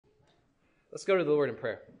Let's go to the Lord in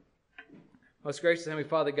prayer. Most gracious Heavenly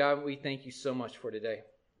Father God, we thank you so much for today.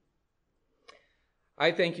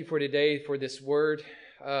 I thank you for today, for this word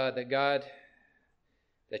that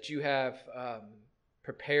you have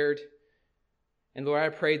prepared. And Lord, I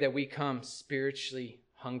pray that we come spiritually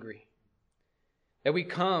hungry, that we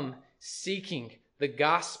come seeking the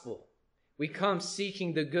gospel. We come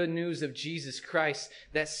seeking the good news of Jesus Christ,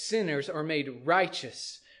 that sinners are made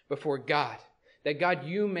righteous before God. That God,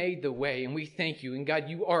 you made the way, and we thank you. And God,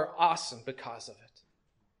 you are awesome because of it.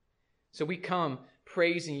 So we come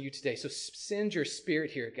praising you today. So send your Spirit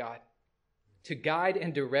here, God, to guide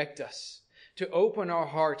and direct us, to open our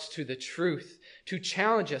hearts to the truth, to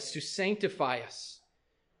challenge us, to sanctify us.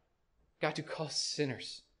 God, to call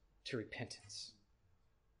sinners to repentance.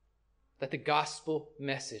 Let the gospel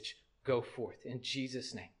message go forth. In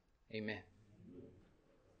Jesus' name, amen.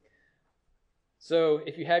 So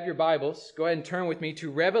if you have your Bibles, go ahead and turn with me to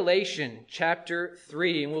Revelation chapter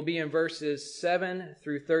 3, and we'll be in verses 7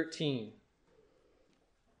 through 13.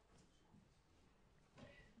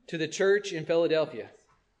 To the church in Philadelphia.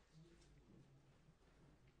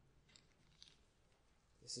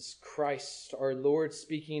 This is Christ, our Lord,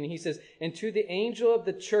 speaking. He says, "And to the angel of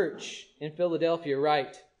the church in Philadelphia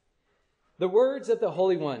write, the words of the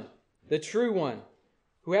Holy One, the true one,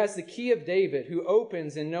 who has the key of David, who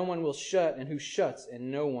opens and no one will shut, and who shuts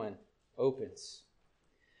and no one opens.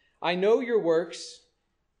 I know your works.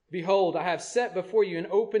 Behold, I have set before you an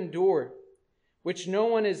open door, which no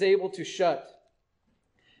one is able to shut.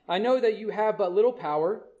 I know that you have but little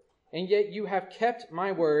power, and yet you have kept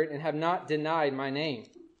my word and have not denied my name.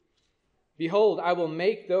 Behold, I will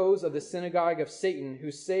make those of the synagogue of Satan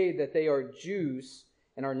who say that they are Jews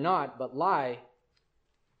and are not, but lie.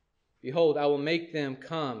 Behold, I will make them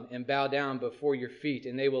come and bow down before your feet,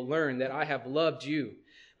 and they will learn that I have loved you.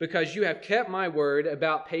 Because you have kept my word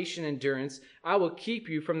about patient endurance, I will keep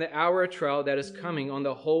you from the hour of trial that is coming on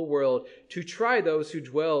the whole world to try those who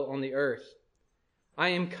dwell on the earth. I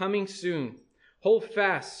am coming soon. Hold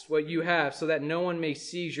fast what you have, so that no one may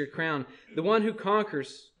seize your crown. The one who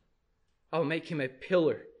conquers, I will make him a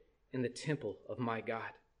pillar in the temple of my God.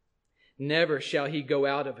 Never shall he go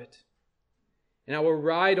out of it. And I will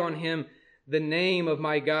write on him the name of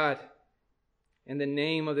my God, and the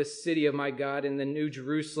name of the city of my God, and the new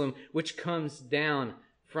Jerusalem, which comes down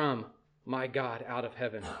from my God out of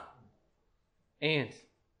heaven, and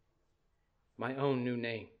my own new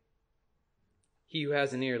name. He who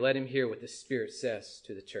has an ear, let him hear what the Spirit says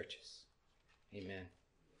to the churches." Amen.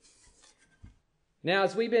 Now,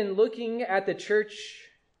 as we've been looking at the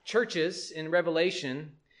churches in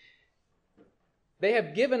Revelation, they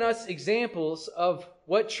have given us examples of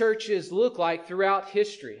what churches look like throughout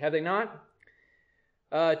history, have they not?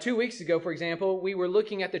 2 weeks ago, for example, we were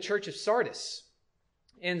looking at the church of Sardis.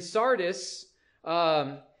 In Sardis,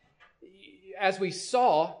 as we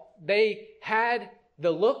saw, they had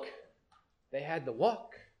the look, they had the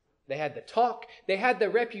walk, they had the talk, they had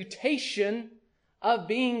the reputation of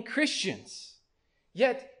being Christians.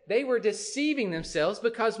 Yet they were deceiving themselves,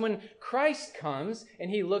 because when Christ comes and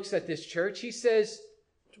he looks at this church, he says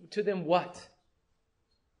to them, what?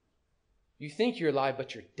 You think you're alive,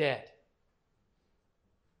 but you're dead.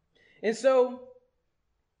 And so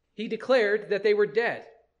he declared that they were dead,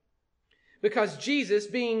 because Jesus,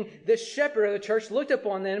 being the shepherd of the church, looked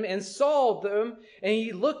upon them and saw them, and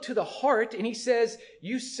he looked to the heart, and he says,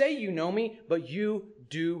 you say you know me, but you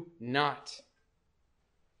do not.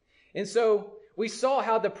 And so we saw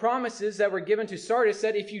how the promises that were given to Sardis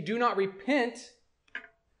said, if you do not repent,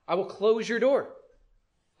 I will close your door.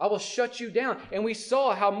 I will shut you down. And we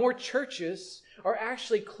saw how more churches are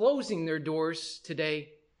actually closing their doors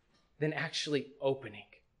today than actually opening.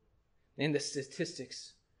 And the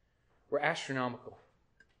statistics were astronomical.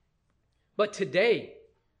 But today,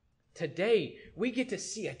 we get to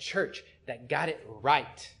see a church that got it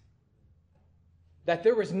right. That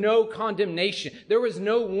there was no condemnation. There was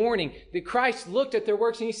no warning. That Christ looked at their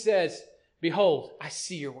works and he says, behold, I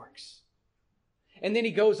see your works. And then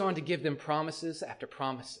he goes on to give them promises after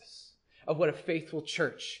promises of what a faithful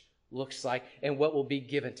church looks like and what will be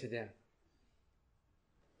given to them.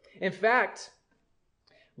 In fact,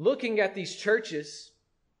 looking at these churches,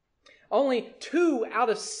 only 2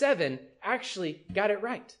 out of 7 actually got it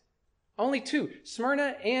right. Only 2,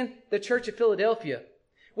 Smyrna and the church of Philadelphia.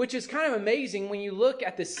 Which is kind of amazing when you look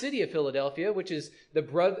at the city of Philadelphia, which is the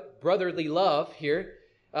brotherly love here.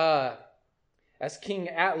 As King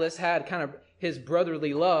Atlas had kind of his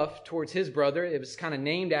brotherly love towards his brother. It was kind of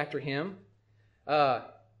named after him,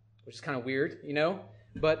 which is kind of weird, you know.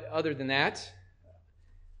 But other than that,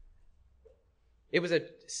 it was a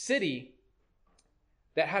city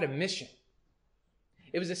that had a mission.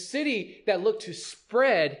 It was a city that looked to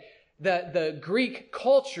spread the Greek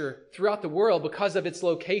culture throughout the world because of its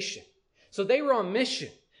location. So they were on mission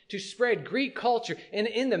to spread Greek culture. And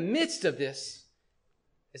in the midst of this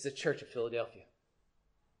is the church of Philadelphia.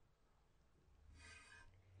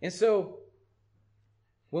 And so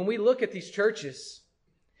when we look at these churches,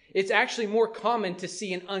 it's actually more common to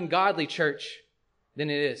see an ungodly church than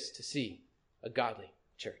it is to see a godly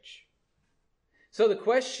church. So the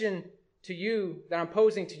question to you that I'm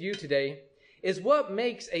posing to you today is, what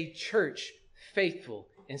makes a church faithful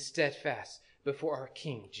and steadfast before our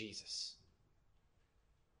King Jesus?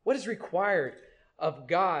 What is required of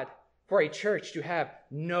God for a church to have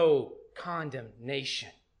no condemnation?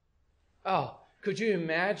 Oh, could you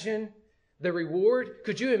imagine the reward?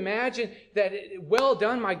 Could you imagine that, well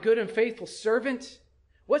done, my good and faithful servant?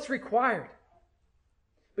 What's required?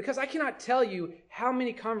 Because I cannot tell you how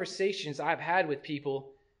many conversations I've had with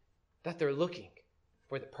people that they're looking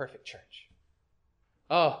for the perfect church.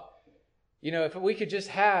 Oh, if we could just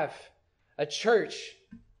have a church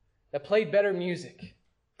that played better music.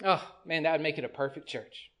 Oh, man, that would make it a perfect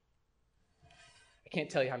church. I can't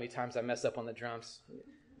tell you how many times I mess up on the drums.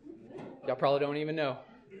 Y'all probably don't even know.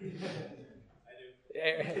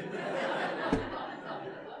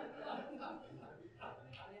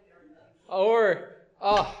 Or,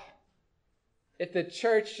 if the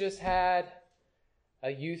church just had a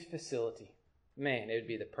youth facility, man, it would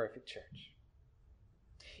be the perfect church.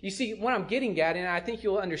 You see, what I'm getting at, and I think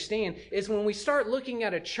you'll understand, is when we start looking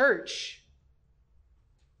at a church,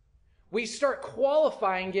 we start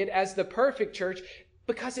qualifying it as the perfect church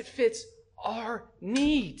because it fits our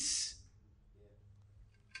needs.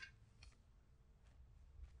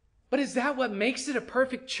 But is that what makes it a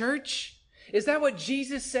perfect church? Is that what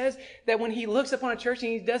Jesus says, that when he looks upon a church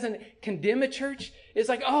and he doesn't condemn a church? It's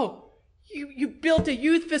like, oh, you built a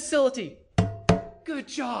youth facility. Good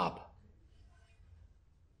job.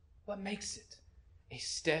 What makes it a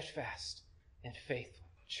steadfast and faithful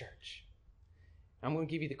church? I'm going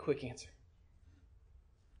to give you the quick answer.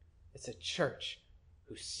 It's a church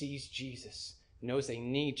who sees Jesus, knows they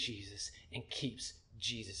need Jesus, and keeps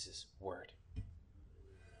Jesus' word.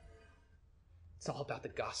 It's all about the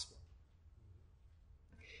gospel.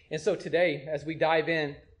 And so today, as we dive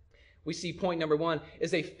in, we see point number one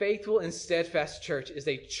is a faithful and steadfast church is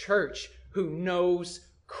a church who knows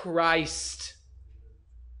Christ.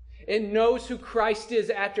 It knows who Christ is.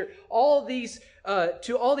 After all these,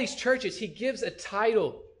 to all these churches, he gives a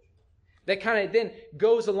title that kind of then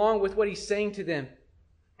goes along with what he's saying to them.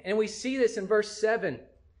 And we see this in verse 7.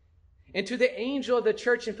 And to the angel of the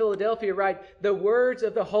church in Philadelphia write, the words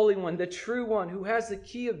of the Holy One, the true one, who has the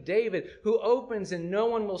key of David, who opens and no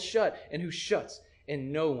one will shut, and who shuts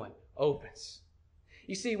and no one opens.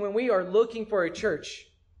 You see, when we are looking for a church,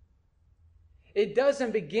 it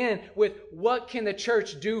doesn't begin with, what can the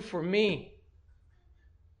church do for me?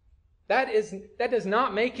 That does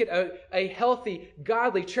not make it a healthy,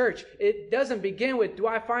 godly church. It doesn't begin with, do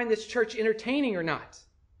I find this church entertaining or not?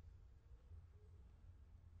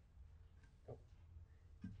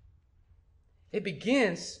 It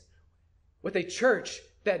begins with a church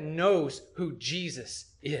that knows who Jesus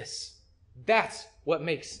is. That's what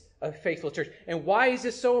makes a faithful church. And why is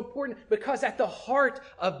this so important? Because at the heart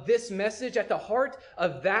of this message, at the heart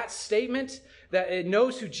of that statement, that it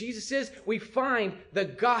knows who Jesus is, we find the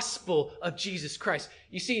gospel of Jesus Christ.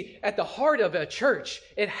 You see, at the heart of a church,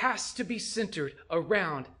 it has to be centered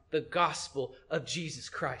around the gospel of Jesus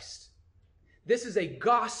Christ. This is a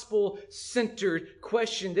gospel-centered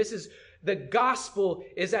question. The gospel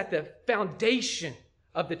is at the foundation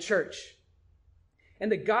of the church.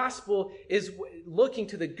 And the gospel is looking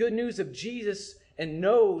to the good news of Jesus and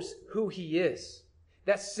knows who he is.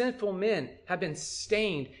 That sinful men have been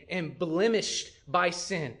stained and blemished by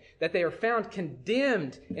sin. That they are found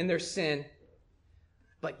condemned in their sin,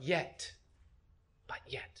 but yet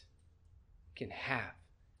can have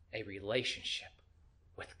a relationship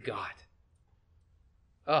with God.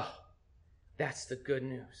 Oh, that's the good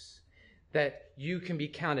news. That you can be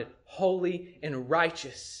counted holy and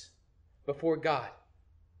righteous before God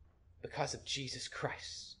because of Jesus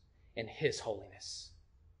Christ and his holiness.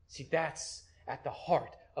 See, that's at the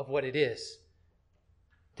heart of what it is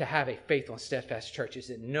to have a faithful and steadfast church, is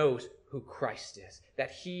it knows who Christ is,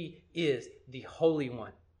 that he is the Holy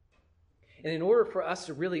One. And in order for us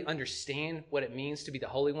to really understand what it means to be the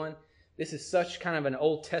Holy One, this is such kind of an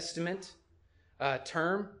Old Testament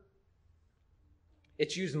term.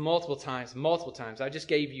 It's used multiple times. I just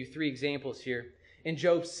gave you 3 examples here. In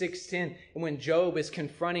Job 6:10, when Job is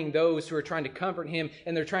confronting those who are trying to comfort him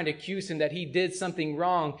and they're trying to accuse him that he did something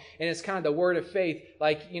wrong, and it's kind of the word of faith,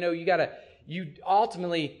 like, you got to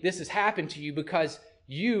ultimately this has happened to you because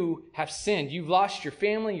you have sinned. You've lost your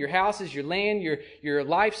family, your houses, your land, your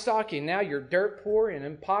livestock, and now you're dirt poor and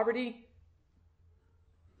in poverty.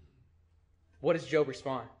 What does Job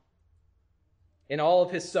respond? In all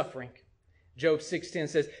of his suffering, Job 6:10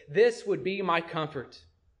 says, "This would be my comfort.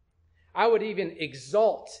 I would even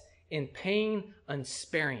exult in pain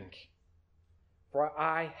unsparing, for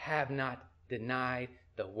I have not denied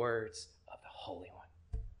the words of the Holy One."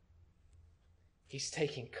 He's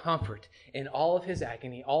taking comfort in all of his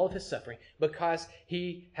agony, all of his suffering, because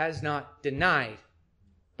he has not denied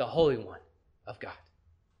the Holy One of God.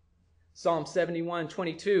 Psalm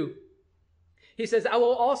 71:22, he says, "I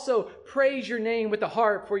will also praise your name with the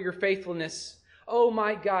harp for your faithfulness. Oh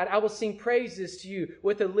my God, I will sing praises to you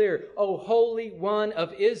with the lyre, O Holy One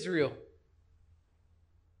of Israel."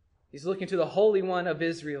 He's looking to the Holy One of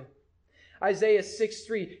Israel. Isaiah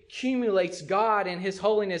 6:3 accumulates God and his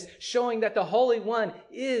holiness, showing that the Holy One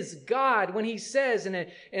is God when he says in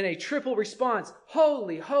a triple response,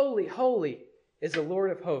 "Holy, holy, holy is the Lord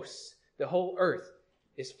of hosts. The whole earth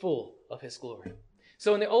is full of his glory."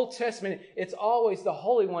 So in the Old Testament, it's always the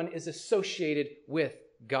Holy One is associated with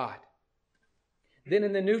God. Then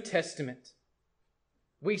in the New Testament,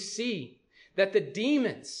 we see that the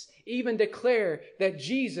demons even declare that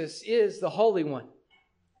Jesus is the Holy One.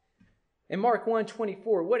 In Mark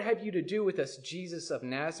 1:24, "What have you to do with us, Jesus of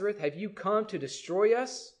Nazareth? Have you come to destroy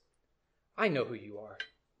us? I know who you are,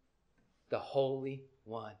 the Holy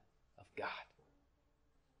One of God."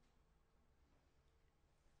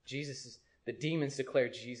 The demons declare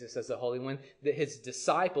Jesus as the Holy One. Jesus'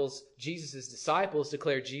 disciples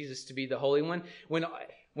declare Jesus to be the Holy One.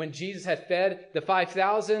 When Jesus had fed the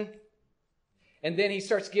 5,000, and then he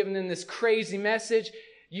starts giving them this crazy message,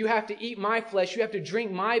 "You have to eat my flesh, you have to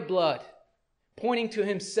drink my blood," pointing to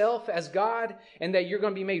himself as God, and that you're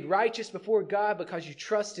going to be made righteous before God because you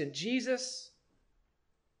trust in Jesus.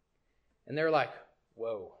 And they're like,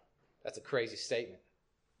 "Whoa, that's a crazy statement.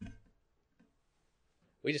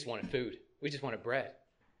 We just wanted food. We just wanted bread.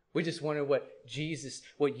 We just wanted what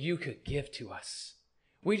you could give to us.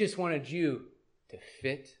 We just wanted you to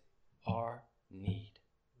fit our need."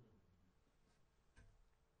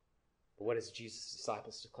 But what does Jesus'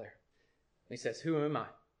 disciples declare? He says, "Who am I?"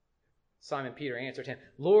 Simon Peter answered him,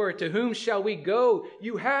 "Lord, to whom shall we go?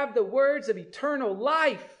 You have the words of eternal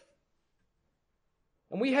life.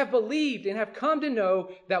 And we have believed and have come to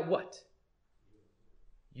know that" what?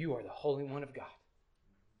 "You are the Holy One of God.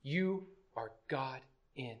 You are God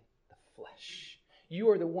in the flesh. You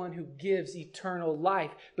are the one who gives eternal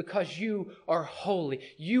life because you are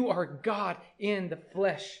holy. You are God in the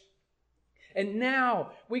flesh." And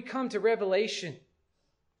now we come to Revelation.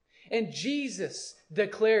 And Jesus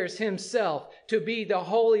declares himself to be the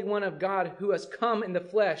Holy One of God who has come in the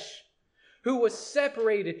flesh, who was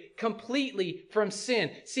separated completely from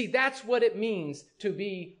sin. See, that's what it means to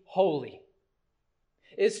be holy,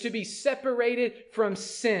 is to be separated from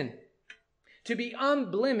sin, to be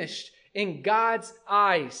unblemished in God's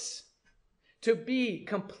eyes, to be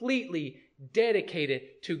completely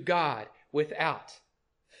dedicated to God without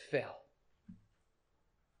fail.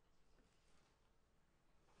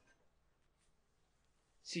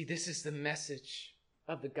 See, this is the message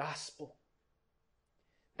of the gospel,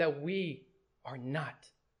 that we are not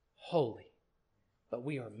holy, but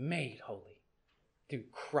we are made holy through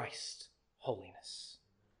Christ's holiness.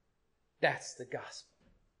 That's the gospel.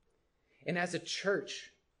 And as a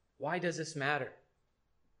church, why does this matter?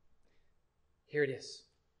 Here it is.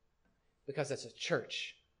 Because as a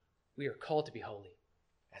church, we are called to be holy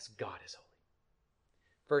as God is holy.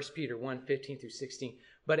 1 Peter 1:15-16.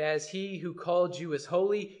 "But as he who called you is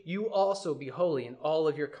holy, you also be holy in all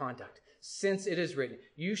of your conduct, since it is written,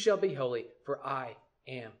 'You shall be holy, for I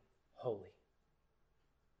am holy.'"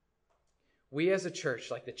 We as a church,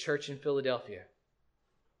 like the church in Philadelphia,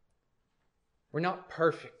 we're not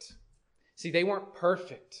perfect. See, they weren't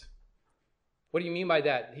perfect. What do you mean by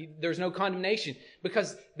that? There's no condemnation,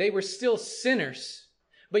 because they were still sinners.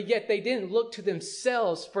 But yet they didn't look to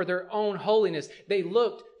themselves for their own holiness. They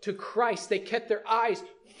looked to Christ. They kept their eyes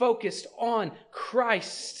focused on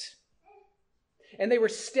Christ. And they were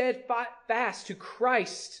steadfast to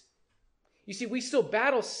Christ. You see, we still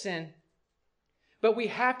battle sin, but we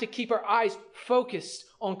have to keep our eyes focused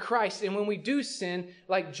on Christ. And when we do sin,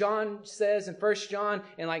 like John says in 1 John,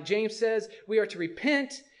 and like James says, we are to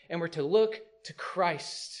repent and we're to look to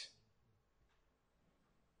Christ.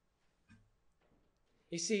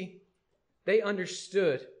 You see, they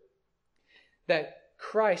understood that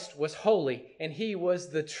Christ was holy and he was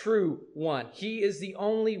the true one. He is the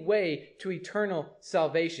only way to eternal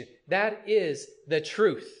salvation. That is the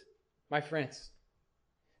truth. my friends,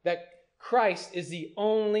 that Christ is the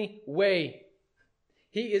only way.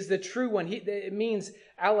 He is the true one. It means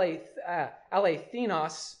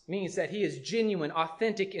alethenos, means that he is genuine,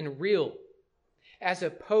 authentic, and real, as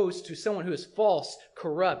opposed to someone who is false,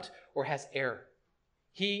 corrupt, or has error.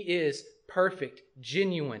 He is perfect,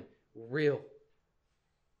 genuine, real.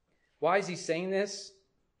 Why is he saying this?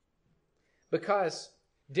 Because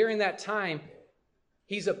during that time,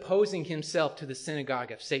 he's opposing himself to the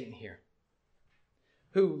synagogue of Satan here,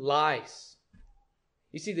 who lies.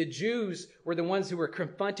 You see, the Jews were the ones who were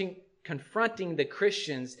confronting the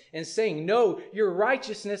Christians and saying, no, your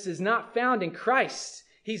righteousness is not found in Christ.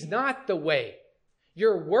 He's not the way.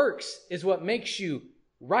 Your works is what makes you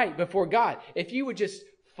right before God. If you would just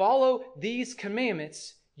follow these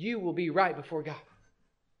commandments, you will be right before God.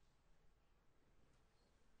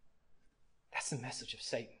 That's the message of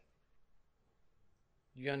Satan.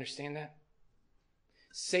 Do you understand that?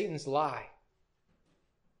 Satan's lie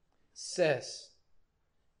says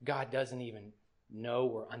God doesn't even know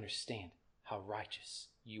or understand how righteous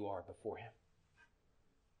you are before him.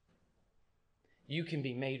 You can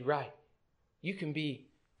be made right. You can be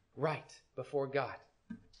right before God.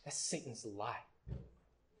 That's Satan's lie.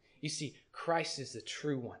 You see, Christ is the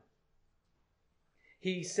true one.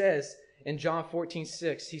 He says in John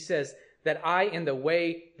 14:6, he says that I am the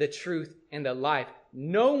way, the truth, and the life.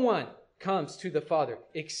 No one comes to the Father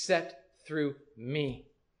except through me.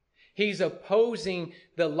 He's opposing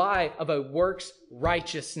the lie of a works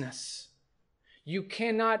righteousness. You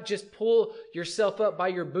cannot just pull yourself up by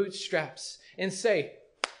your bootstraps and say,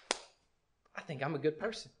 I think I'm a good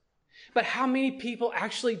person. But how many people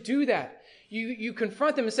actually do that? You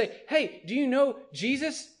confront them and say, hey, do you know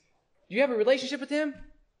Jesus? Do you have a relationship with him?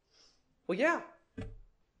 Well, yeah.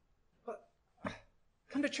 But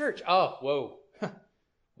come to church. Oh, whoa.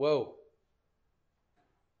 Whoa.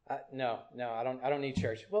 No, I don't need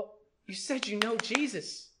church. Well, you said you know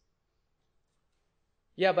Jesus.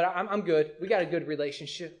 Yeah, but I'm good. We got a good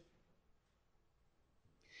relationship.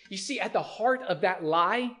 You see, at the heart of that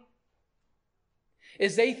lie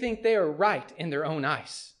is they think they are right in their own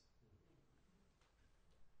eyes.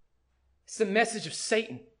 It's the message of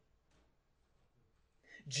Satan.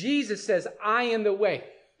 Jesus says, I am the way.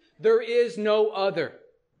 There is no other.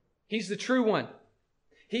 He's the true one.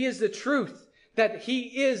 He is the truth, that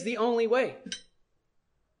he is the only way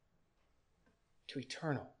to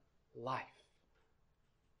eternal life.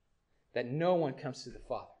 That no one comes to the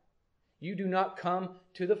Father. You do not come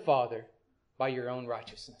to the Father by your own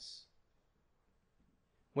righteousness.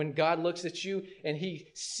 When God looks at you and he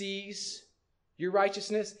sees your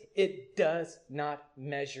righteousness, it does not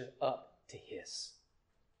measure up to his.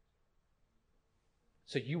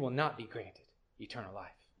 So you will not be granted eternal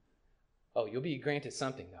life. Oh, you'll be granted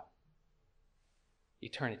something though.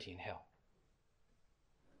 Eternity in hell.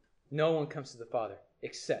 No one comes to the Father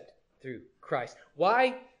except through Christ.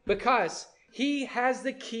 Why? Because he has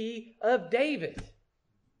the key of David.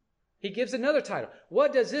 He gives another title.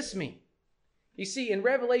 What does this mean? You see, in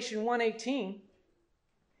Revelation 1:18,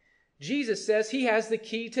 Jesus says he has the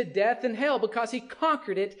key to death and hell because he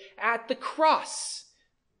conquered it at the cross.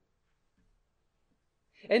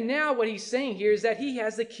 And now what he's saying here is that he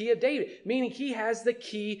has the key of David, meaning he has the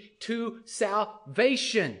key to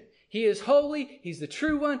salvation. He is holy, he's the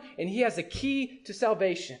true one, and he has the key to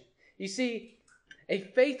salvation. You see, a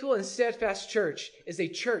faithful and steadfast church is a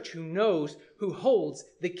church who knows, who holds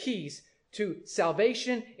the keys to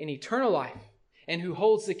salvation and eternal life, and who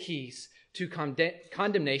holds the keys to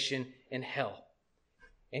condemnation and hell.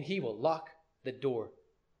 And he will lock the door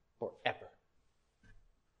forever.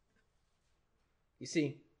 You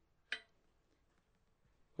see,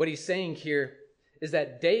 what he's saying here is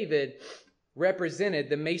that David represented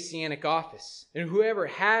the Messianic office. And whoever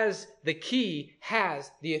has the key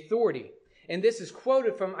has the authority. And this is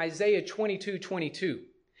quoted from Isaiah 22:22.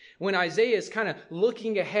 When Isaiah is kind of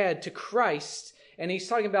looking ahead to Christ, and he's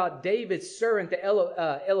talking about David's servant, the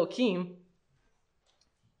Elohim,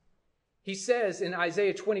 he says in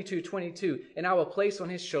Isaiah 22:22, and I will place on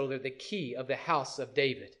his shoulder the key of the house of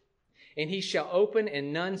David. And he shall open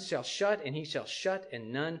and none shall shut, and he shall shut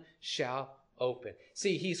and none shall open.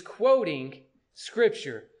 See, he's quoting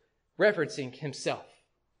scripture, referencing himself.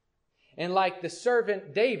 And like the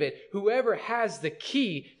servant David, whoever has the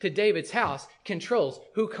key to David's house controls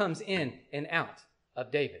who comes in and out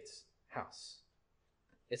of David's house.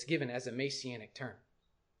 It's given as a messianic term.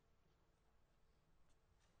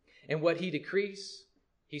 And what he decrees,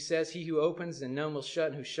 he says, he who opens and none will shut,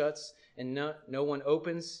 and who shuts and no one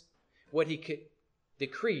opens. What he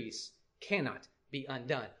decrees cannot be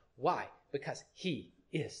undone. Why? Because he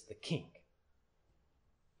is the king.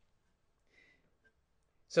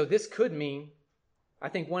 So this could mean, I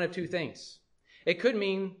think, one of two things. It could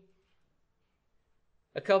mean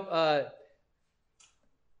that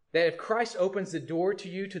if Christ opens the door to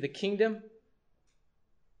you to the kingdom,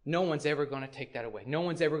 no one's ever going to take that away. No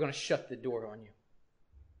one's ever going to shut the door on you.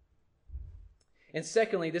 And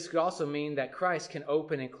secondly, this could also mean that Christ can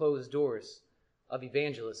open and close doors of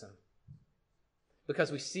evangelism.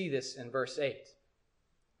 Because we see this in verse 8.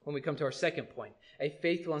 When we come to our second point, a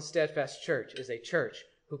faithful and steadfast church is a church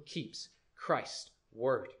who keeps Christ's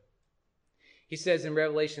word. He says in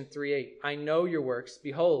Revelation 3:8, I know your works.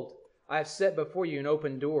 Behold, I have set before you an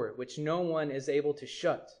open door, which no one is able to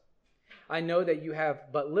shut. I know that you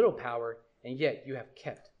have but little power, and yet you have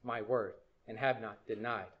kept my word and have not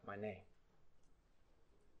denied my name.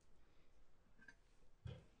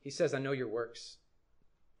 He says, I know your works.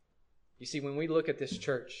 You see, when we look at this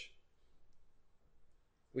church,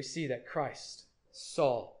 we see that Christ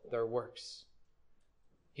saw their works.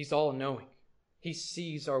 He's all-knowing. He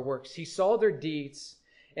sees our works. He saw their deeds,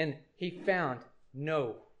 and he found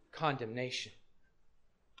no condemnation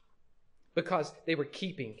because they were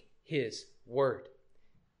keeping his word.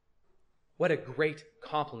 What a great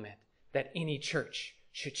compliment that any church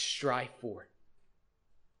should strive for.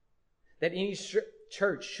 That any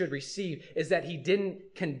church should receive is that he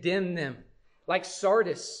didn't condemn them. Like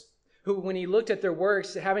Sardis, who when he looked at their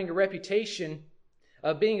works, having a reputation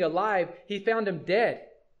of being alive, he found them dead.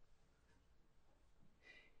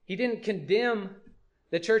 He didn't condemn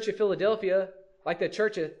the church of Philadelphia like the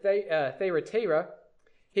church of Thyatira.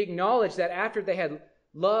 He acknowledged that after they had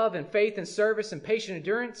love and faith and service and patient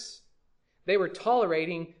endurance, they were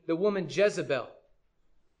tolerating the woman Jezebel.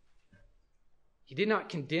 He did not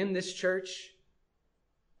condemn this church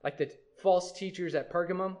like the false teachers at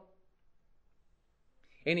Pergamum.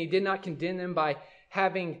 And he did not condemn them by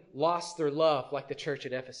having lost their love like the church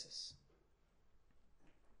at Ephesus.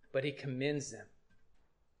 But he commends them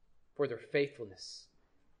for their faithfulness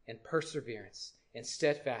and perseverance and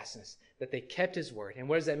steadfastness, that they kept his word. And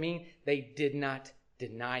what does that mean? They did not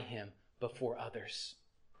deny him before others.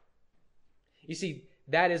 You see,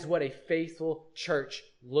 that is what a faithful church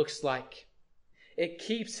looks like. It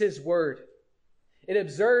keeps his word. It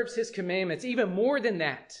observes his commandments. Even more than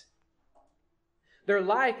that, their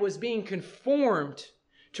life was being conformed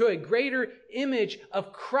to a greater image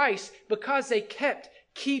of Christ because they kept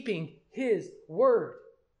keeping his word.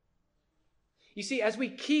 You see, as we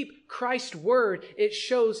keep Christ's word, it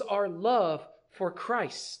shows our love for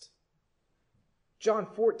Christ. John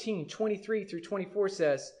 14:23-24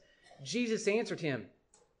 says, Jesus answered him,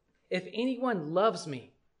 if anyone loves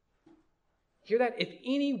me, hear that? If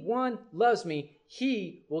anyone loves me,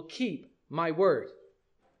 he will keep my word.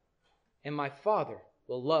 And my Father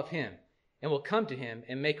will love him and will come to him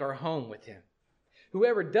and make our home with him.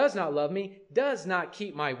 Whoever does not love me does not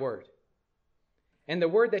keep my word. And the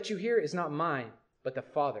word that you hear is not mine, but the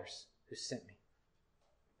Father's who sent me.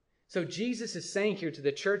 So Jesus is saying here to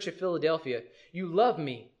the church of Philadelphia, you love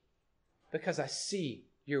me because I see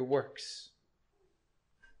your works.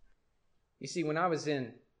 You see, when I was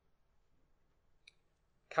in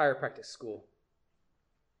chiropractic school,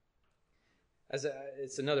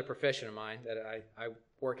 it's another profession of mine that I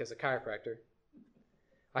work as a chiropractor.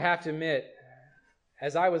 I have to admit,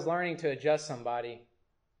 as I was learning to adjust somebody,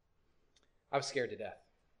 I was scared to death.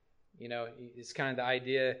 You know, it's kind of the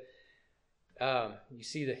idea. I'm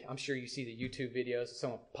sure you see the YouTube videos of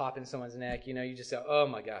someone popping someone's neck. You know, you just say, "Oh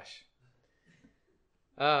my gosh."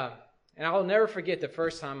 And I'll never forget the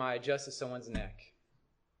first time I adjusted someone's neck.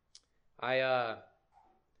 I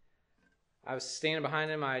was standing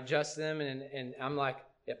behind them. I adjusted them, and I'm like,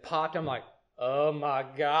 it popped. I'm like, "Oh my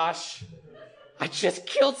gosh, I just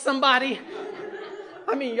killed somebody."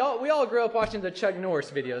 I mean, we all grew up watching the Chuck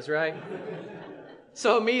Norris videos, right?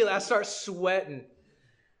 So immediately I start sweating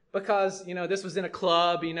because, you know, this was in a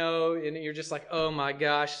club, you know, and you're just like, oh my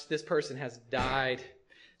gosh, this person has died.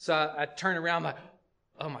 So I turn around, I'm like,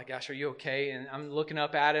 oh my gosh, are you okay? And I'm looking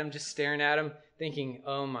up at him, just staring at him, thinking,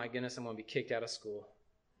 oh my goodness, I'm going to be kicked out of school.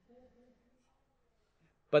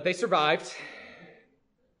 But they survived,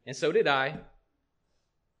 and so did I.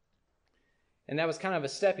 And that was kind of a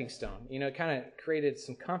stepping stone. You know, it kind of created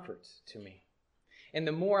some comfort to me. And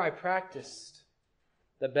the more I practiced,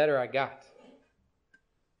 the better I got.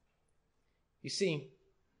 You see,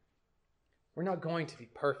 we're not going to be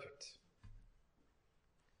perfect.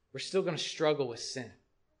 We're still going to struggle with sin.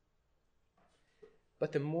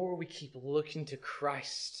 But the more we keep looking to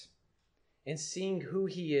Christ and seeing who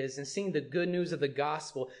he is and seeing the good news of the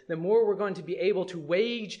gospel, the more we're going to be able to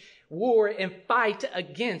wage war and fight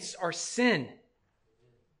against our sin.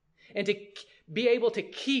 And to be able to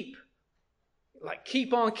keep, like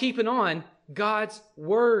keep on keeping on God's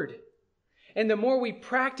word. And the more we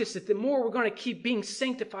practice it, the more we're going to keep being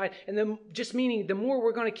sanctified. And the more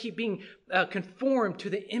we're going to keep being conformed to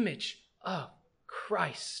the image of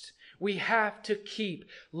Christ. We have to keep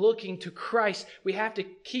looking to Christ. We have to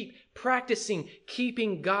keep practicing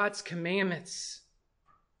keeping God's commandments.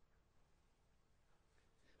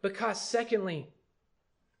 Because secondly,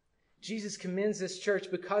 Jesus commends this church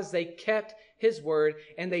because they kept his word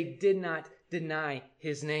and they did not deny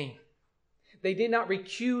his name. They did not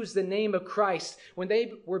recuse the name of Christ. When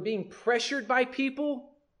they were being pressured by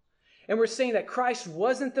people and were saying that Christ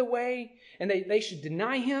wasn't the way and they should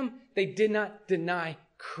deny him, they did not deny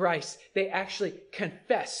Christ. They actually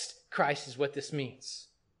confessed Christ is what this means.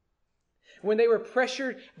 When they were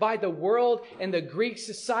pressured by the world and the Greek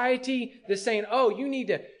society, they're saying, oh, you need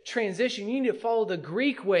to transition. You need to follow the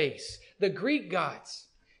Greek ways, the Greek gods.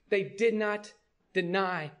 They did not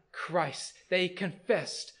deny Christ. They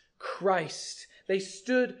confessed Christ. They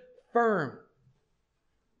stood firm.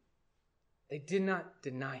 They did not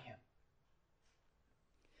deny him.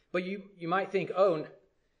 But you might think, oh,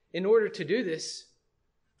 in order to do this,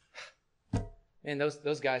 man,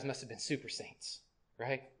 those guys must have been super saints,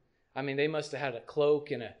 right? I mean, they must have had a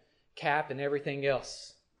cloak and a cap and everything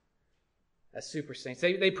else as super saints.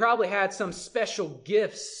 They probably had some special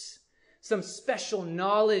gifts, some special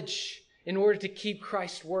knowledge in order to keep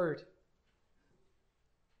Christ's word.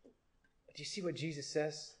 But do you see what Jesus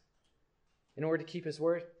says in order to keep his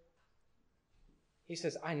word? He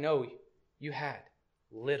says, I know you had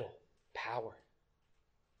little power.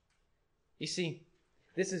 You see,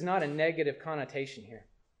 this is not a negative connotation here.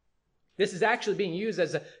 This is actually being used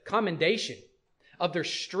as a commendation of their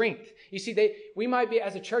strength. You see, we might be,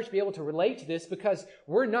 as a church, be able to relate to this because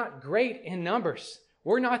we're not great in numbers.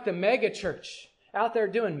 We're not the mega church out there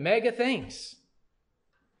doing mega things.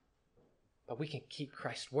 But we can keep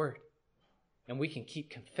Christ's word. And we can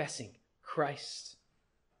keep confessing Christ.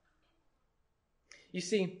 You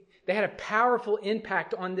see, they had a powerful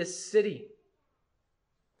impact on this city.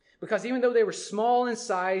 Because even though they were small in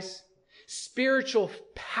size, spiritual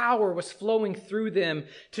power was flowing through them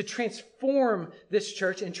to transform this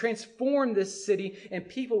church and transform this city, and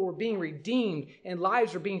people were being redeemed and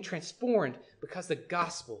lives were being transformed because the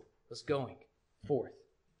gospel was going forth.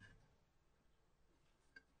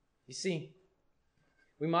 You see,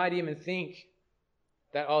 we might even think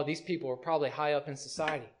that, oh, these people are probably high up in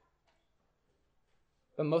society.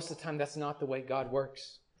 But most of the time, that's not the way God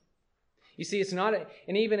works. You see, it's not,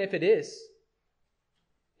 and even if it is,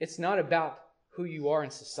 it's not about who you are in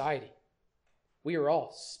society. We are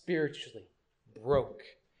all spiritually broke.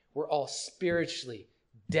 We're all spiritually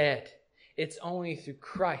dead. It's only through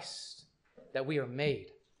Christ that we are made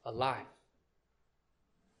alive.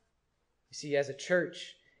 You see, as a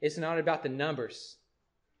church, it's not about the numbers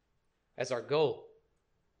as our goal.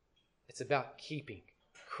 It's about keeping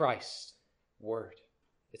Christ's word.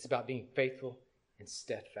 It's about being faithful and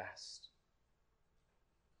steadfast.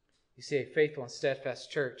 You see, a faithful and steadfast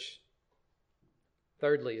church,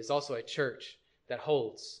 thirdly, is also a church that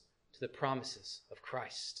holds to the promises of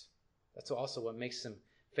Christ. That's also what makes them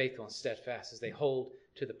faithful and steadfast, is they hold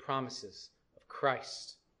to the promises of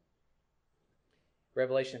Christ.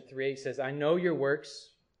 Revelation 3:8 says, I know your works.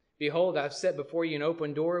 Behold, I have set before you an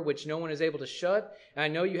open door which no one is able to shut. And I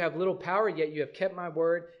know you have little power, yet you have kept my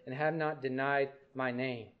word and have not denied my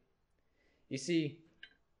name. You see,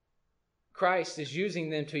 Christ is using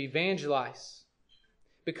them to evangelize.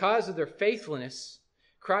 Because of their faithfulness,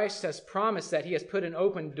 Christ has promised that he has put an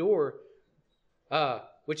open door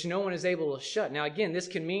which no one is able to shut. Now again, this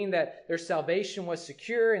can mean that their salvation was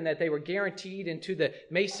secure and that they were guaranteed into the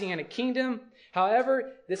Messianic kingdom.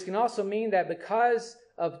 However, this can also mean that because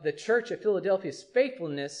of the church at Philadelphia's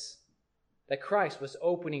faithfulness, that Christ was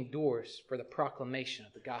opening doors for the proclamation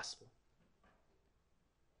of the gospel.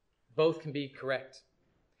 Both can be correct,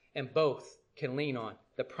 and both can lean on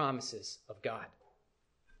the promises of God.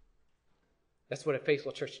 That's what a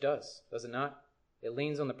faithful church does it not? It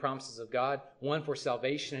leans on the promises of God, one, for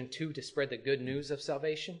salvation, and two, to spread the good news of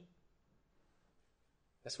salvation.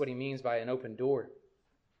 That's what he means by an open door.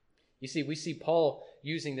 You see, we see Paul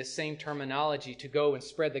using the same terminology to go and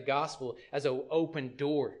spread the gospel as an open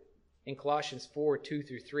door in Colossians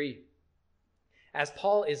 4:2-3. As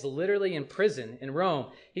Paul is literally in prison in Rome,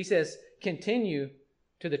 he says, continue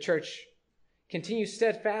to the church, continue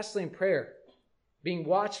steadfastly in prayer, being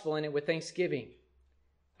watchful in it with thanksgiving.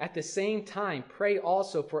 At the same time, pray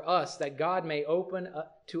also for us that God may open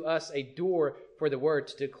to us a door for the word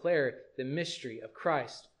to declare the mystery of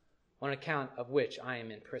Christ, on account of which I am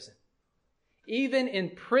in prison. Even in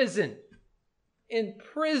prison,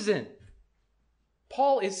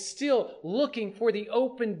 Paul is still looking for the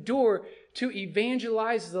open door to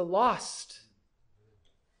evangelize the lost,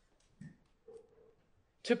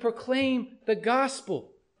 to proclaim the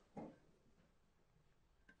gospel.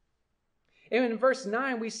 And in verse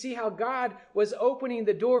 9, we see how God was opening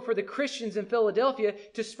the door for the Christians in Philadelphia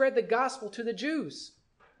to spread the gospel to the Jews.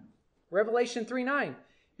 Revelation 3:9,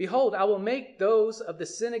 behold, I will make those of the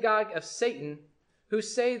synagogue of Satan who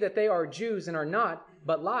say that they are Jews and are not,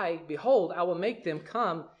 but lie, behold, I will make them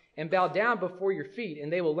come and bow down before your feet,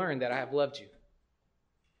 and they will learn that I have loved you.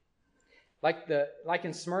 Like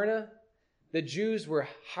in Smyrna, the Jews were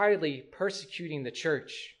highly persecuting the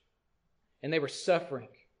church, and they were suffering.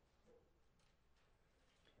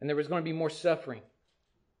 And there was going to be more suffering.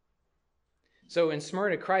 So in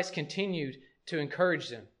Smyrna, Christ continued to encourage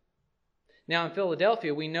them. Now in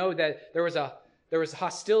Philadelphia, we know that there was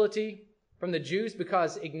hostility from the Jews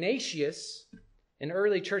because Ignatius, an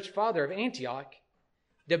early church father of Antioch,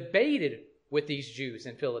 debated with these Jews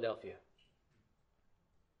in Philadelphia.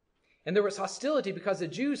 And there was hostility because the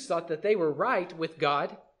Jews thought that they were right with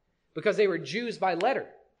God because they were Jews by letter.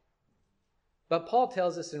 But Paul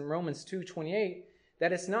tells us in Romans 2:28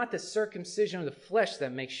 that it's not the circumcision of the flesh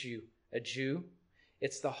that makes you a Jew.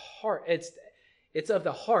 It's the heart. It's of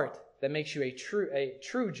the heart that makes you a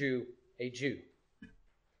true Jew, a Jew.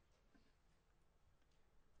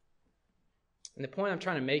 And the point I'm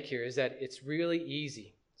trying to make here is that it's really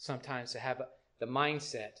easy sometimes to have the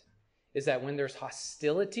mindset is that when there's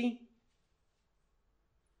hostility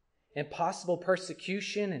and possible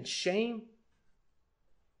persecution and shame,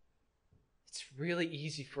 it's really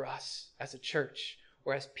easy for us as a church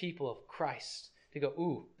or as people of Christ to go,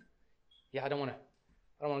 ooh, yeah, I don't want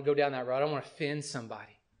to go down that road. I don't want to offend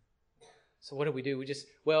somebody. So what do?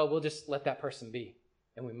 We'll just let that person be,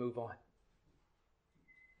 and we move on.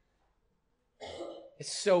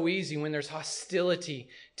 It's so easy when there's hostility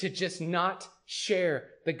to just not share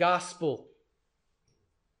the gospel.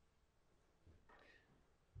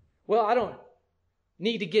 Well, I don't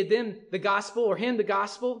need to give them the gospel or him the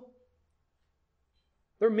gospel.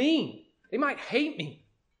 They're mean. They might hate me.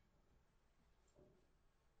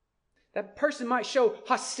 That person might show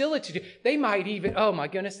hostility. They might even, oh my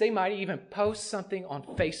goodness, they might even post something on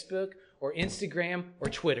Facebook or Instagram or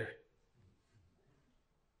Twitter.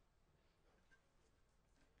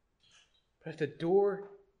 But if the door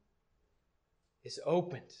is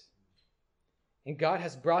opened and God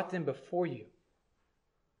has brought them before you,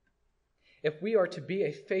 if we are to be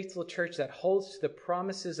a faithful church that holds to the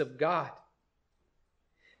promises of God,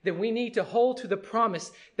 then we need to hold to the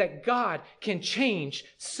promise that God can change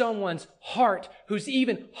someone's heart who's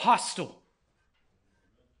even hostile.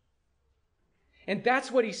 And that's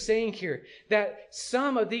what he's saying here, that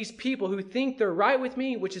some of these people who think they're right with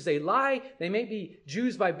me, which is a lie, they may be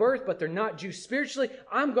Jews by birth, but they're not Jews spiritually,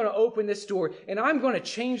 I'm going to open this door and I'm going to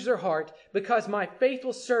change their heart because my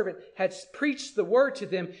faithful servant had preached the word to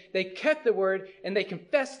them. They kept the word and they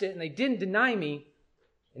confessed it and they didn't deny me.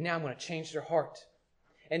 And now I'm going to change their heart.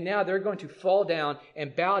 And now they're going to fall down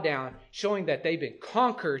and bow down, showing that they've been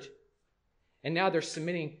conquered. And now they're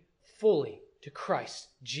submitting fully to Christ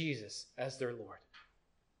Jesus as their Lord.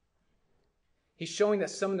 He's showing that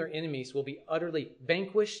some of their enemies will be utterly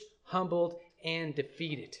vanquished, humbled, and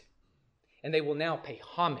defeated. And they will now pay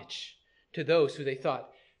homage to those who they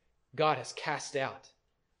thought God has cast out.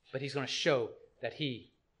 But he's going to show that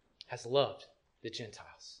he has loved the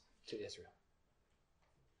Gentiles to Israel.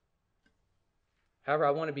 However,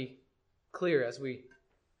 I want to be clear, as we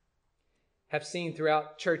have seen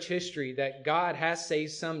throughout church history, that God has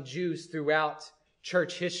saved some Jews throughout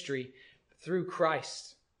church history through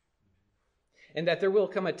Christ. And that there will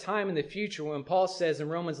come a time in the future when Paul says in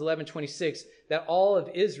Romans 11:26 that all of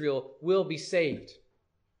Israel will be saved.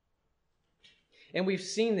 And we've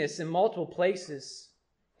seen this in multiple places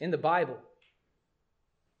in the Bible.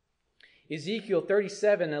 Ezekiel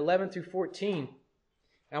 37:11-14.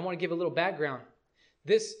 I want to give a little background.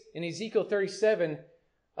 This, in Ezekiel 37,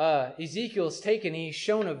 Ezekiel is taken, he's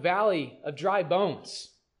shown a valley of dry bones.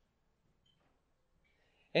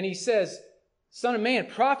 And he says, Son of man,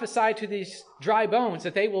 prophesy to these dry bones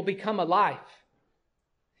that they will become alive.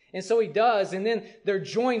 And so he does, and then their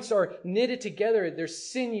joints are knitted together,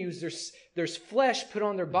 there's sinews, there's flesh put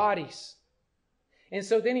on their bodies. And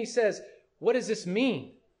so then he says, what does this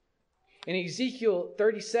mean? In Ezekiel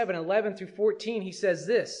 37:11-14, he says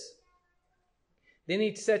this. Then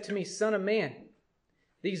he said to me, Son of man,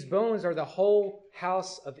 these bones are the whole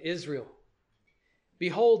house of Israel.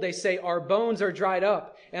 Behold, they say, our bones are dried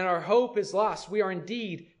up, and our hope is lost. We are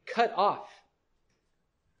indeed cut off.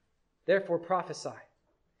 Therefore prophesy,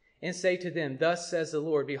 and say to them, Thus says the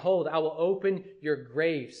Lord, Behold, I will open your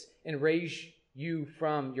graves and raise you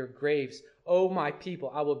from your graves. O my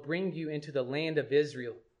people, I will bring you into the land of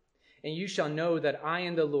Israel. And you shall know that I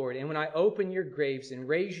am the Lord. And when I open your graves and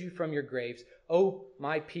raise you from your graves, O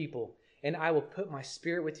my people, and I will put my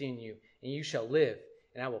spirit within you, and you shall live,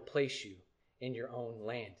 and I will place you in your own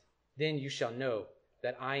land. Then you shall know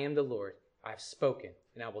that I am the Lord. I have spoken,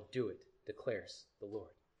 and I will do it, declares the Lord.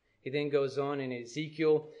 He then goes on in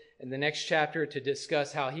Ezekiel in the next chapter to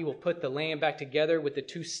discuss how he will put the land back together with the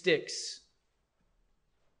two sticks.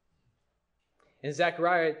 In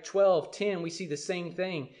Zechariah 12:10, we see the same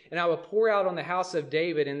thing. And I will pour out on the house of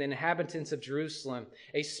David and the inhabitants of Jerusalem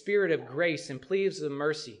a spirit of grace and pleas of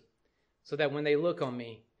mercy, so that when they look on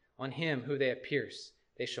me, on him who they have pierced,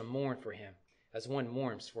 they shall mourn for him, as one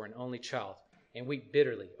mourns for an only child, and weep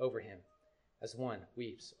bitterly over him, as one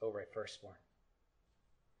weeps over a firstborn.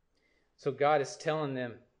 So God is telling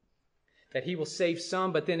them that he will save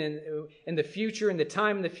some, but then in the future, in the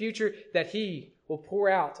time in the future, that he will pour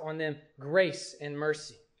out on them grace and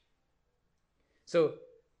mercy. So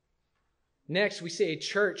next we see a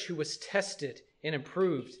church who was tested and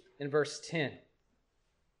approved in verse 10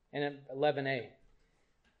 and 11a.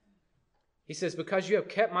 He says, Because you have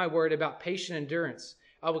kept my word about patient endurance,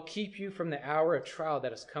 I will keep you from the hour of trial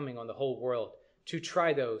that is coming on the whole world, to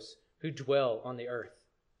try those who dwell on the earth.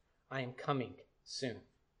 I am coming soon.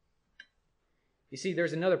 You see,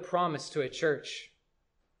 there's another promise to a church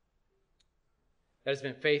that has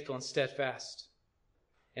been faithful and steadfast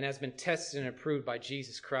and has been tested and approved by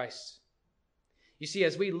Jesus Christ. You see,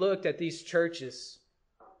 as we looked at these churches,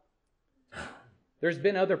 there's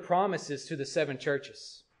been other promises to the 7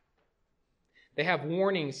 churches. They have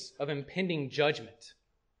warnings of impending judgment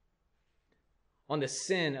on the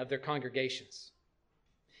sin of their congregations.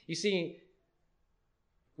 You see,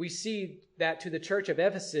 we see that to the church of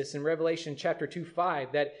Ephesus in Revelation chapter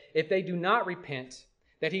 2:5, that if they do not repent,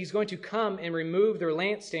 that he's going to come and remove their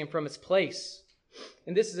lampstand from its place.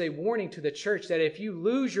 And this is a warning to the church that if you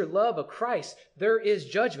lose your love of Christ, there is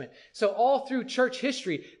judgment. So all through church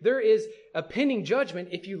history, there is a pending judgment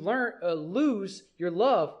if you lose your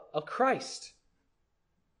love of Christ.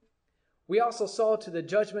 We also saw to the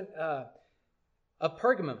judgment of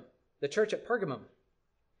Pergamum, the church at Pergamum,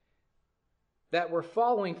 that were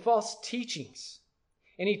following false teachings.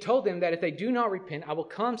 And he told them that if they do not repent, I will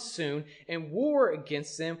come soon and war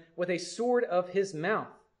against them with a sword of his mouth.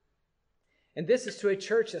 And this is to a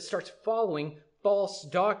church that starts following false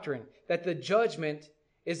doctrine, that the judgment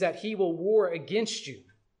is that he will war against you.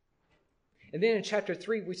 And then in chapter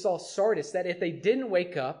 3, we saw Sardis, that if they didn't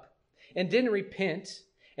wake up and didn't repent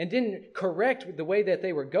and didn't correct the way that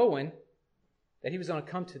they were going, that he was going to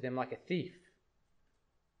come to them like a thief.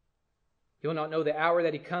 He will not know the hour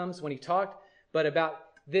that he comes when he talked, but about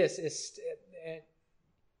this is,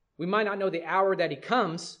 we might not know the hour that he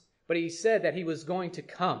comes, but he said that he was going to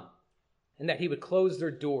come and that he would close their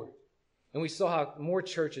door. And we saw how more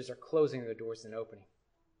churches are closing their doors than opening.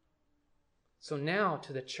 So now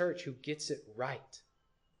to the church who gets it right,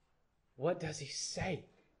 what does he say?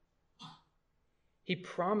 He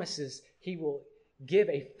promises he will give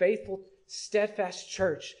a faithful, steadfast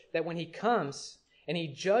church that when he comes and he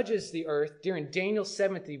judges the earth during Daniel's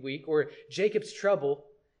 70th week, or Jacob's trouble,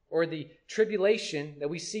 or the tribulation that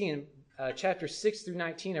we see in chapter 6 through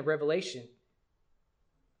 19 of Revelation,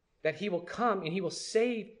 that he will come and he will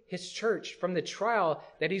save his church from the trial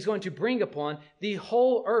that he's going to bring upon the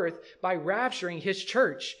whole earth by rapturing his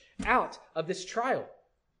church out of this trial.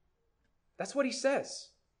 That's what he says.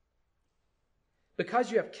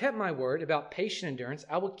 Because you have kept my word about patient endurance,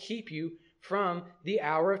 I will keep you from the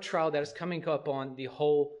hour of trial that is coming upon the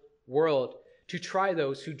whole world, to try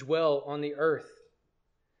those who dwell on the earth.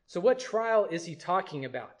 So what trial is he talking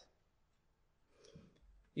about?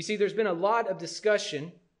 You see, there's been a lot of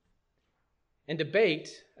discussion and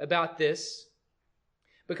debate about this,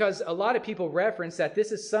 because a lot of people reference that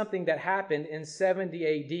this is something that happened in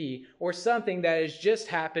 70 AD, or something that has just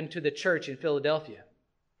happened to the church in Philadelphia.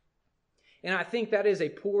 And I think that is a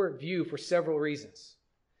poor view for several reasons.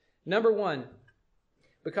 Number one,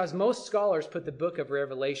 because most scholars put the book of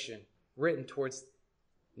Revelation written towards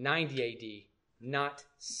 90 AD, not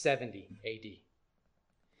 70 AD.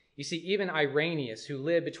 You see, even Irenaeus, who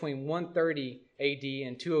lived between 130 AD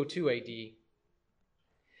and 202 AD,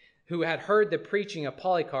 who had heard the preaching of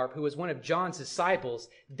Polycarp, who was one of John's disciples,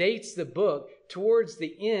 dates the book towards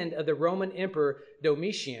the end of the Roman Emperor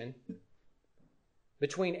Domitian,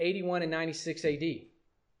 between 81 and 96 AD.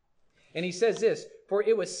 And he says this, for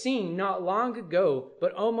it was seen not long ago,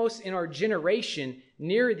 but almost in our generation,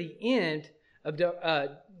 near the end of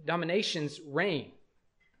Domitian's reign.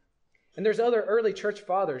 And there's other early church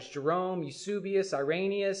fathers, Jerome, Eusebius,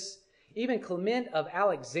 Irenaeus, even Clement of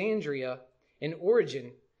Alexandria and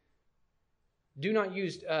Origen do not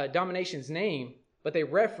use Domitian's name, but they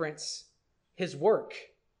reference his work,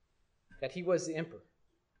 that he was the emperor.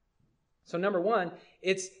 So number one,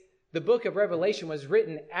 it's the book of Revelation was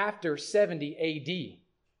written after 70 A.D.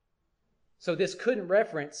 So this couldn't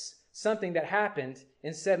reference something that happened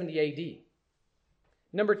in 70 A.D.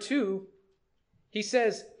 Number two, he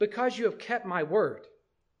says, because you have kept my word.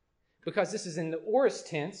 Because this is in the aorist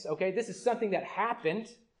tense, okay? This is something that happened.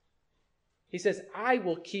 He says, I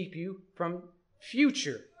will keep you from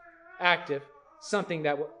future active, something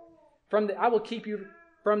that will, I will keep you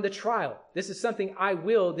from the trial. This is something I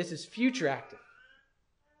will, this is future active.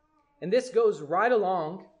 And this goes right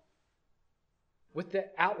along with the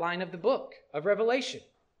outline of the book of Revelation.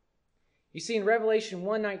 You see in Revelation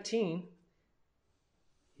 1:19,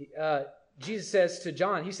 Jesus says to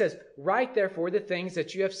John, he says, write therefore the things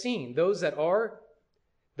that you have seen, those that are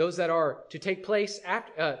to take place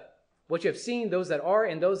after, what you have seen, those that are,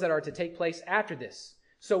 and those that are to take place after this.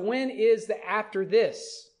 So when is the after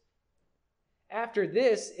this? After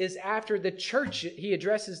this is after the church. He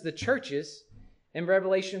addresses the churches in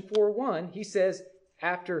Revelation 4:1. He says,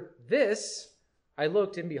 after this, I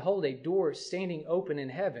looked and behold a door standing open in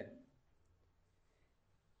heaven.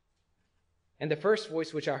 And the first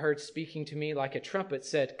voice which I heard speaking to me like a trumpet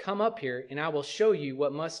said, come up here and I will show you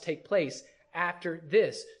what must take place after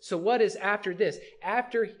this. So what is after this?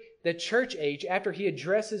 After the church age, after he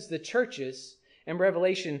addresses the churches in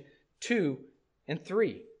Revelation 2 and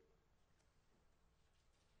 3.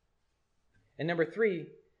 And number 3,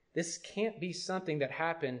 this can't be something that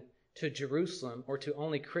happened to Jerusalem or to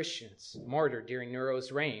only Christians martyred during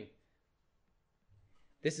Nero's reign.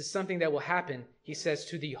 This is something that will happen, he says,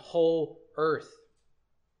 to the whole earth,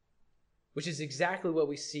 which is exactly what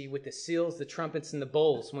we see with the seals, the trumpets, and the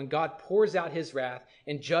bowls when God pours out his wrath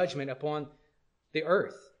and judgment upon the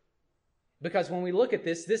earth. Because when we look at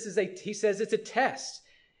this, he says it's a test.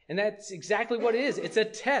 And that's exactly what it is. It's a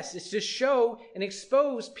test. It's to show and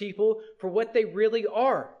expose people for what they really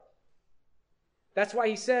are. That's why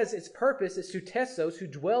he says its purpose is to test those who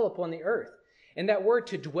dwell upon the earth. And that word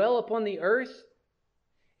to dwell upon the earth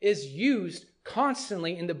is used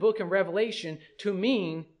constantly in the book of Revelation to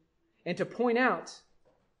mean and to point out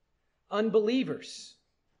unbelievers,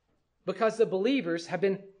 because the believers have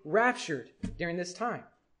been raptured during this time.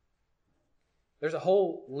 There's a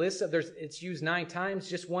whole list of, it's used 9 times,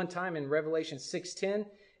 just one time in Revelation 6:10.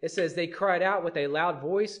 It says, they cried out with a loud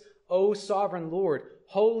voice, O sovereign Lord,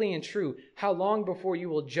 holy and true, how long before you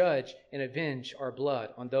will judge and avenge our blood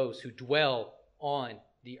on those who dwell on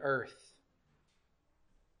the earth?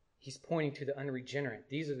 He's pointing to the unregenerate.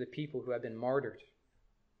 These are the people who have been martyred.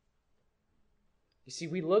 You see,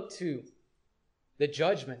 we look to the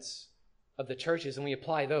judgments of the churches and we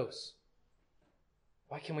apply those.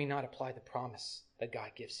 Why can we not apply the promise that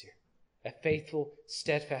God gives here? A faithful,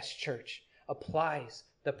 steadfast church applies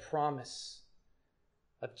the promise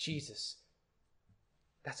of Jesus.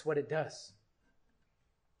 That's what it does.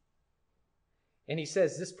 And he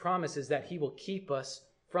says this promise is that he will keep us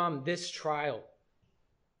from this trial.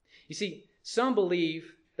 You see, some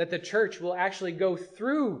believe that the church will actually go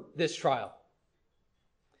through this trial.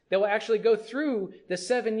 They will actually go through the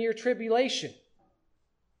 7-year tribulation.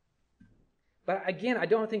 But again, I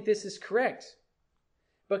don't think this is correct,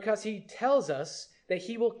 because he tells us that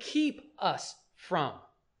he will keep us from.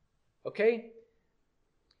 Okay?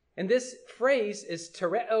 And this phrase is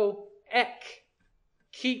tereo ek,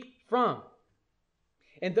 keep from.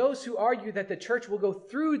 And those who argue that the church will go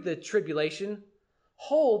through the tribulation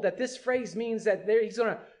hold that this phrase means that he's going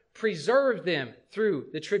to preserve them through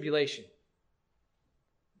the tribulation.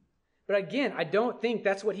 But again, I don't think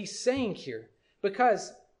that's what he's saying here,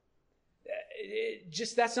 because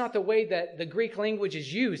that's not the way that the Greek language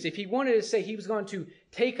is used. If he wanted to say he was going to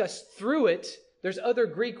take us through it, there's other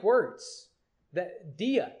Greek words. That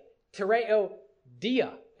dia, tereo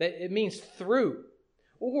dia, that it means through.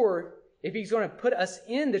 Or if he's going to put us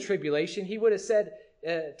in the tribulation, he would have said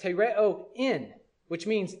tereo in, which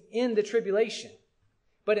means in the tribulation.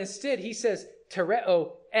 But instead he says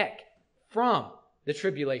tereo ek, from the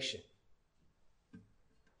tribulation.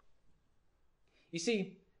 You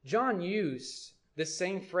see, John used this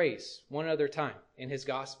same phrase one other time in his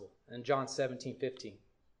gospel, in John 17:15.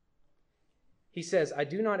 He says, I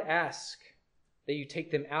do not ask that you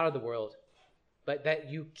take them out of the world, but that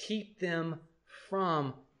you keep them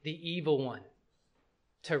from the evil one.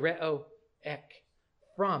 Tereo ek,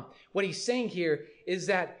 from. What he's saying here is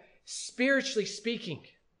that spiritually speaking,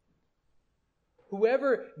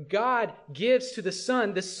 whoever God gives to the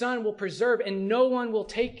Son will preserve, and no one will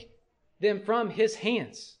take them from his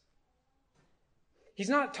hands. He's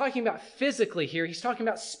not talking about physically here. He's talking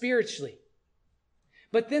about spiritually.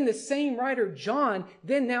 But then the same writer, John,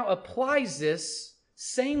 then now applies this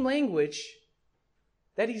same language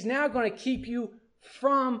that he's now going to keep you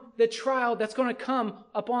from the trial that's going to come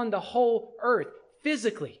upon the whole earth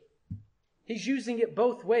physically. He's using it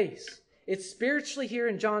both ways. It's spiritually here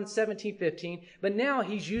in John 17:15, but now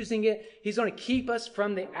he's using it. He's going to keep us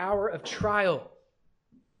from the hour of trial,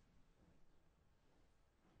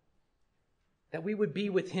 that we would be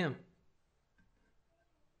with him.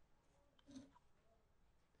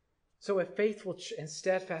 So a faithful and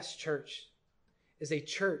steadfast church is a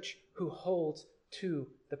church who holds to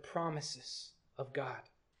the promises of God.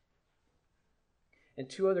 And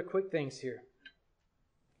two other quick things here.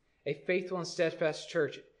 A faithful and steadfast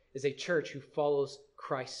church is a church who follows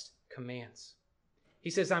Christ's commands. He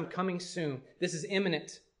says, I'm coming soon. This is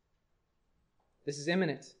imminent. This is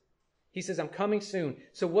imminent. He says, I'm coming soon.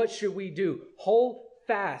 So what should we do? Hold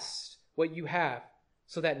fast what you have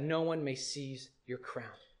so that no one may seize your crown.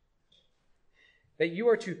 That you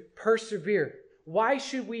are to persevere. Why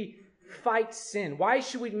should we fight sin? Why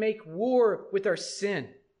should we make war with our sin?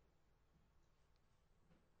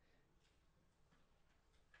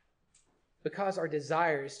 Because our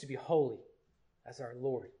desire is to be holy as our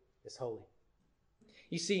Lord is holy.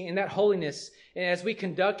 You see, in that holiness, and as we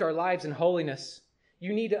conduct our lives in holiness,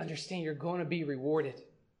 you need to understand you're going to be rewarded.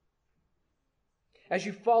 As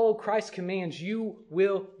you follow Christ's commands, you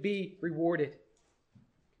will be rewarded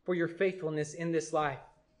for your faithfulness in this life.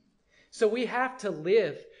 So we have to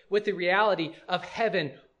live with the reality of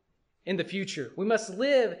heaven in the future. We must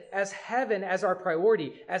live as heaven as our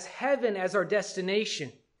priority, as heaven as our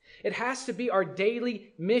destination. It has to be our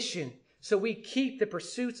daily mission so we keep the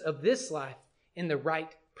pursuits of this life in the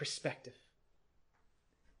right perspective.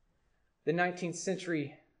 The 19th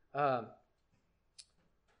century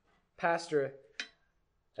pastor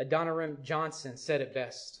Adoniram Johnson said it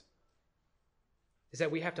best, is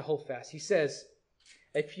that we have to hold fast. He says,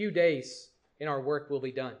 a few days in our work will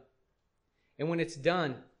be done. And when it's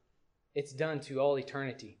done to all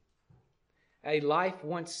eternity. A life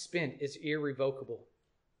once spent is irrevocable.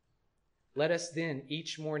 Let us then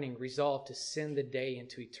each morning resolve to send the day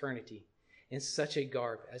into eternity in such a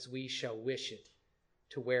garb as we shall wish it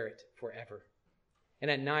to wear it forever. And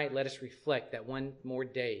at night let us reflect that one more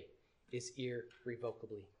day is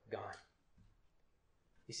irrevocably gone.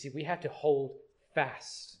 You see, we have to hold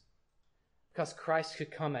fast because Christ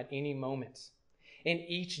could come at any moment. And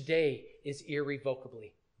each day is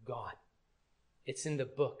irrevocably gone. It's in the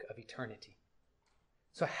book of eternity.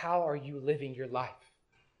 So how are you living your life?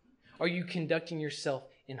 Are you conducting yourself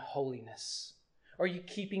in holiness? Are you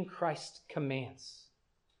keeping Christ's commands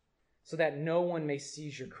so that no one may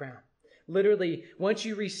seize your crown? Literally, once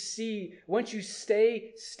you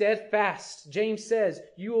stay steadfast, James says,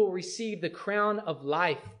 you will receive the crown of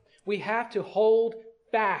life. We have to hold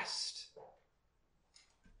fast.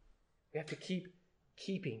 We have to keep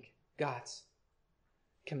keeping God's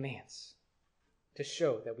commands to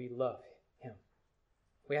show that we love him.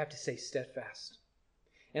 We have to stay steadfast.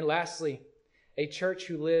 And lastly, a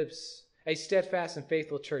steadfast and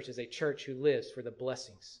faithful church is a church who lives for the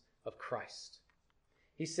blessings of Christ.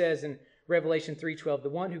 He says in Revelation 3:12, the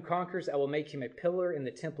one who conquers, I will make him a pillar in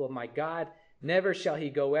the temple of my God. Never shall he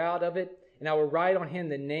go out of it. And I will write on him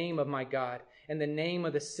the name of my God and the name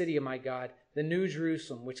of the city of my God, the new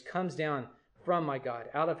Jerusalem, which comes down from my God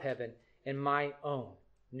out of heaven, and my own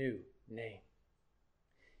new name.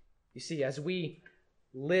 You see, as we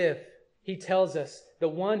live, he tells us, the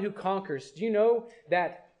one who conquers. Do you know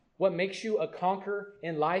that what makes you a conqueror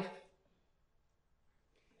in life?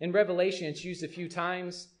 In Revelation, it's used a few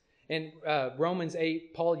times. In Romans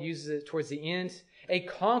 8, Paul uses it towards the end. A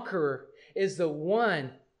conqueror is the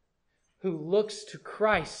one who looks to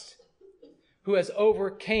Christ, who has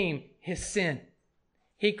overcame his sin.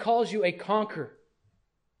 He calls you a conqueror.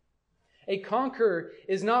 A conqueror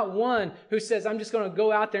is not one who says, I'm just going to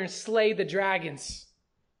go out there and slay the dragons.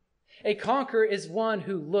 A conqueror is one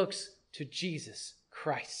who looks to Jesus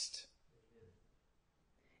Christ.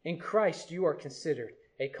 In Christ, you are considered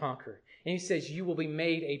a conqueror. And he says, you will be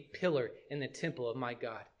made a pillar in the temple of my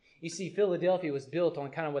God. You see, Philadelphia was built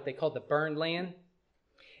on kind of what they called the burned land.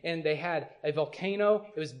 And they had a volcano.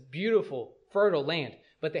 It was beautiful, fertile land.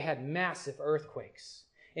 But they had massive earthquakes.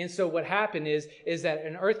 And so what happened is that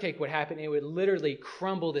an earthquake would happen and it would literally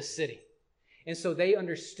crumble the city. And so they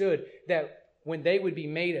understood that when they would be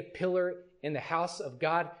made a pillar in the house of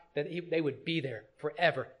God, that they would be there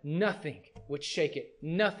forever. Nothing would shake it.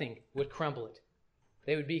 Nothing would crumble it.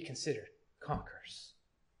 they would be considered conquerors.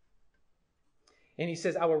 And he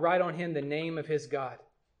says, I will write on him the name of his God.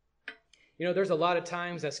 You know, there's a lot of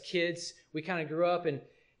times as kids, we kind of grew up and,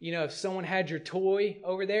 you know, if someone had your toy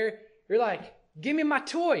over there, you're like, give me my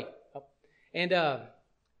toy. And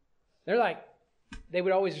they're like, they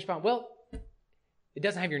would always respond, well, it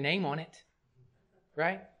doesn't have your name on it,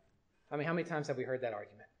 right? I mean, how many times have we heard that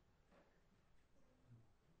argument?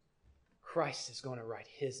 Christ is going to write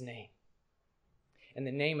his name and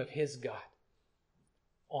the name of his God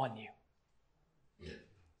on you,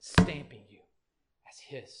 stamping you as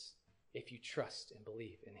his if you trust and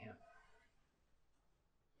believe in him.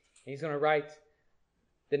 And he's going to write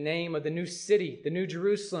the name of the new city, the new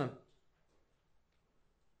Jerusalem,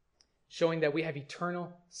 showing that we have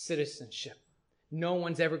eternal citizenship. No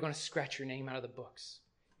one's ever going to scratch your name out of the books.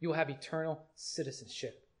 You will have eternal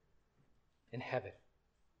citizenship in heaven.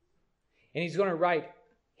 And he's going to write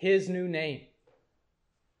his new name.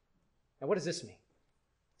 Now, what does this mean?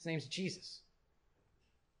 His name's Jesus.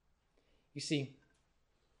 You see,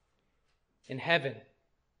 in heaven,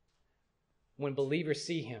 when believers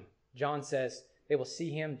see him, John says they will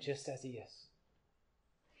see him just as he is.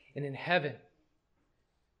 And in heaven,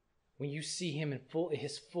 when you see him in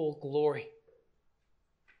his full glory,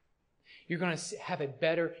 you're going to have a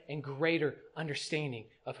better and greater understanding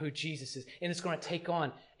of who Jesus is. And it's going to take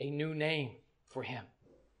on a new name for him.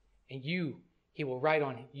 And he will write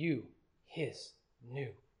on you his new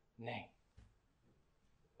name.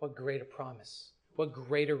 What greater promise, what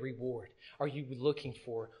greater reward are you looking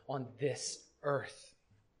for on this earth?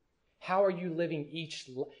 How are you living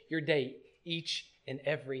your day, each and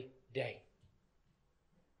every day?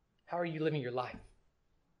 How are you living your life?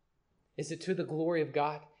 Is it to the glory of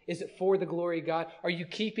God? Is it for the glory of God? Are you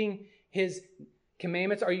keeping his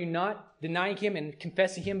commandments? Are you not denying him and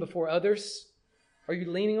confessing him before others? Are you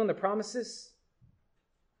leaning on the promises?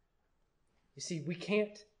 You see, we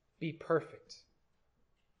can't be perfect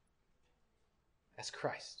as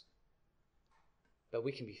Christ, but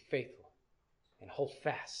we can be faithful and hold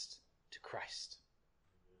fast to Christ.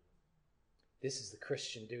 This is the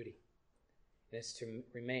Christian duty, and it's to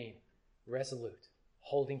remain resolute,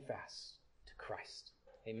 holding fast to Christ.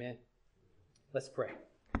 Amen. Let's pray.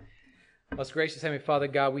 Most gracious Heavenly Father,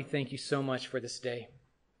 God, we thank you so much for this day.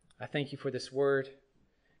 I thank you for this word.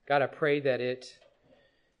 God, I pray that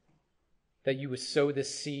you would sow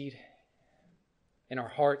this seed in our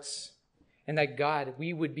hearts, and that, God,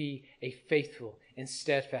 we would be a faithful and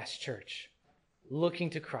steadfast church, looking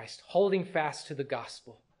to Christ, holding fast to the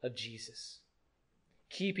gospel of Jesus,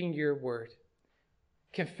 keeping your word,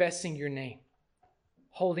 confessing your name,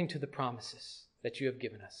 holding to the promises that you have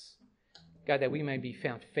given us. God, that we may be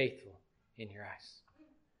found faithful in your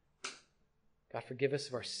eyes. God, forgive us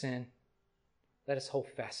of our sin. Let us hold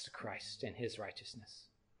fast to Christ and his righteousness.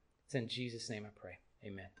 It's in Jesus' name I pray.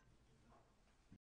 Amen.